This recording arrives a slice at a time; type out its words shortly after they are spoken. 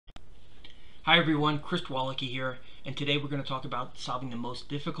Hi everyone, Chris Wallachy here, and today we're going to talk about solving the most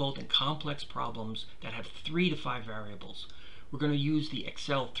difficult and complex problems that have 3 to 5 variables. We're going to use the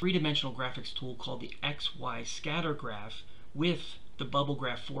Excel three-dimensional graphics tool called the XY scatter graph with the bubble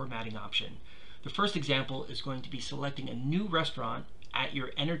graph formatting option. The first example is going to be selecting a new restaurant at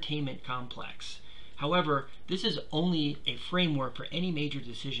your entertainment complex. However, this is only a framework for any major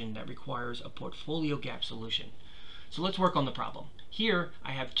decision that requires a portfolio gap solution. So let's work on the problem. Here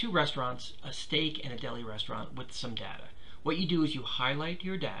I have 2 restaurants, a steak and a deli restaurant, with some data. What you do is you highlight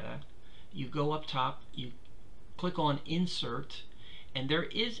your data, you go up top, you click on Insert, and there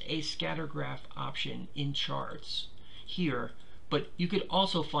is a scatter graph option in Charts here, but you could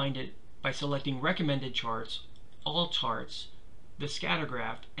also find it by selecting Recommended Charts, All Charts, the scatter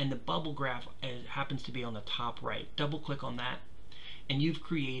graph, and the bubble graph happens to be on the top right. Double click on that, and you've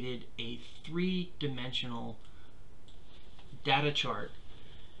created a 3-dimensional data chart.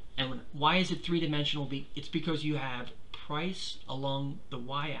 And why is it 3-dimensional? It's because you have price along the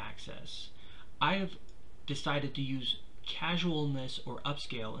y-axis. I have decided to use casualness or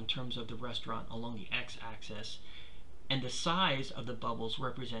upscale in terms of the restaurant along the x-axis, and the size of the bubbles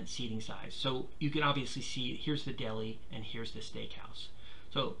represent seating size. So you can obviously see here's the deli and here's the steakhouse.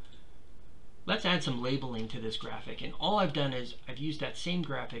 So let's add some labeling to this graphic, and all I've done is I've used that same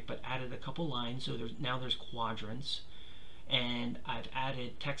graphic but added a couple lines. So now there's quadrants, and I've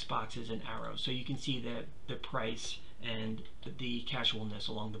added text boxes and arrows so you can see the price and the casualness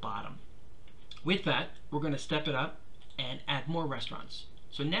along the bottom. With that, we're going to step it up and add more restaurants.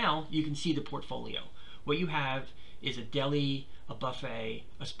 So now you can see the portfolio. What you have is a deli, a buffet,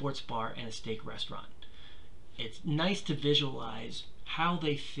 a sports bar, and a steak restaurant. It's nice to visualize how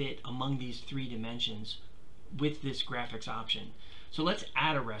they fit among these 3 dimensions with this graphics option. So let's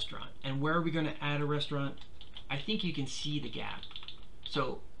add a restaurant. And where are we going to add a restaurant? I think you can see the gap.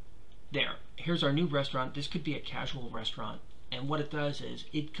 So here's our new restaurant. This could be a casual restaurant, and what it does is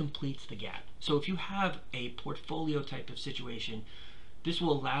it completes the gap. So if you have a portfolio type of situation, this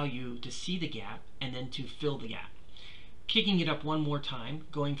will allow you to see the gap and then to fill the gap. Kicking it up one more time,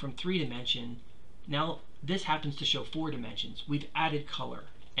 going from 3-dimension, now this happens to show 4 dimensions. We've added color,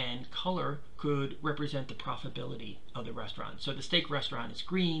 and color could represent the profitability of the restaurant. So the steak restaurant is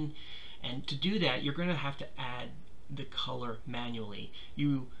green, and to do that, you're going to have to add the color manually.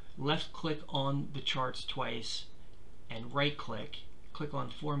 You left click on the charts twice and right click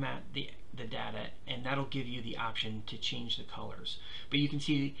on format the data, and that'll give you the option to change the colors. But you can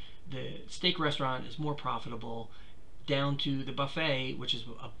see the steak restaurant is more profitable, down to the buffet, which is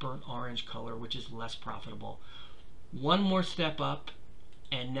a burnt orange color, which is less profitable. One more step up,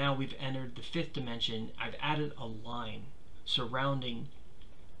 and now we've entered the 5th dimension. I've added a line surrounding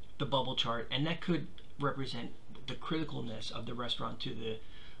the bubble chart, and that could represent the criticalness of the restaurant to the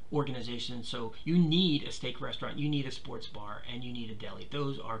organization. So you need a steak restaurant, you need a sports bar, and you need a deli.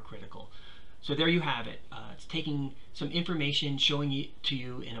 Those are critical. So there you have it. It's taking some information, showing it to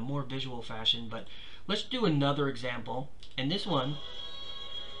you in a more visual fashion, but let's do another example, and this one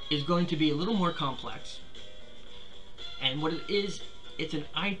is going to be a little more complex. And what it is, it's an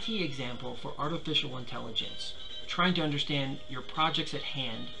IT example for artificial intelligence, trying to understand your projects at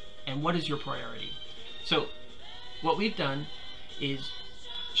hand and what is your priority. So what we've done is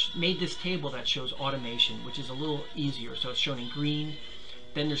made this table that shows automation, which is a little easier. So it's shown in green.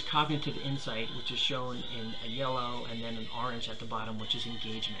 Then there's cognitive insight, which is shown in a yellow, and then an orange at the bottom, which is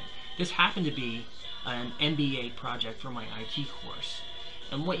engagement. This happened to be an MBA project for my IT course.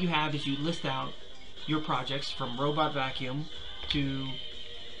 And what you have is you list out your projects from robot vacuum to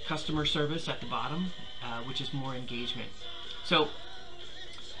customer service at the bottom, which is more engagement. So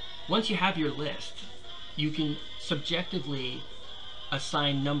once you have your list, you can subjectively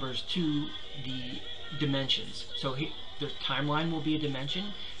assign numbers to the dimensions. So the timeline will be a dimension,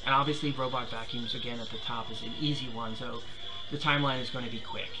 and obviously robot vacuums, again, at the top is an easy one, so the timeline is going to be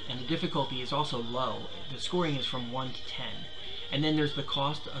quick. And the difficulty is also low. The scoring is from 1 to 10. And then there's the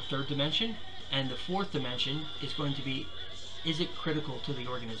cost, a 3rd dimension, and the 4th dimension is going to be, is it critical to the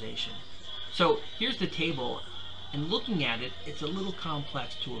organization? So here's the table, and looking at it, it's a little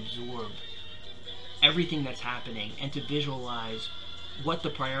complex to absorb everything that's happening and to visualize what the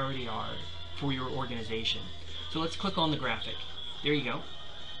priority are for your organization. So let's click on the graphic. There you go.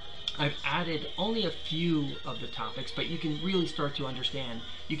 I've added only a few of the topics, but you can really start to understand.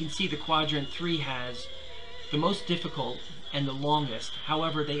 You can see the quadrant 3 has the most difficult and the longest.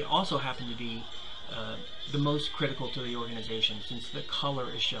 However, they also happen to be the most critical to the organization since the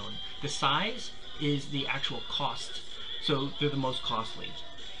color is shown. The size is the actual cost, so they're the most costly.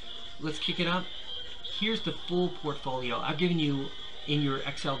 Let's kick it up. Here's the full portfolio. I've given you in your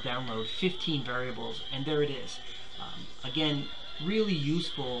Excel download 15 variables, and there it is. Again, really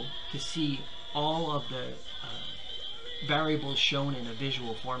useful to see all of the variables shown in a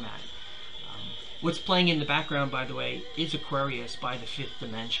visual format. What's playing in the background, by the way, is Aquarius by the fifth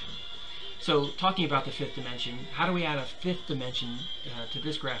dimension. So talking about the fifth dimension, how do we add a fifth dimension to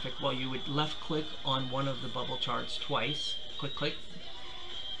this graphic? Well, you would left click on one of the bubble charts twice, click, click,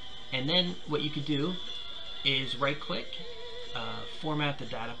 and then what you could do is right click, format the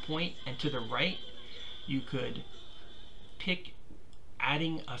data point, and to the right you could pick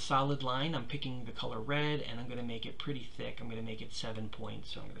adding a solid line. I'm picking the color red, and I'm going to make it pretty thick. I'm going to make it 7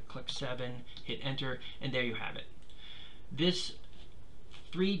 points. So I'm going to click 7, hit enter, and there you have it. This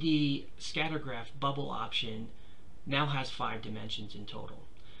 3D scatter graph bubble option now has 5 dimensions in total.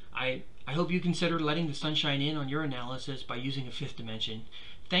 I hope you consider letting the sunshine in on your analysis by using a fifth dimension.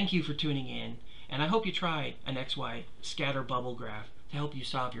 Thank you for tuning in, and I hope you try an XY scatter bubble graph to help you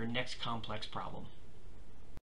solve your next complex problem.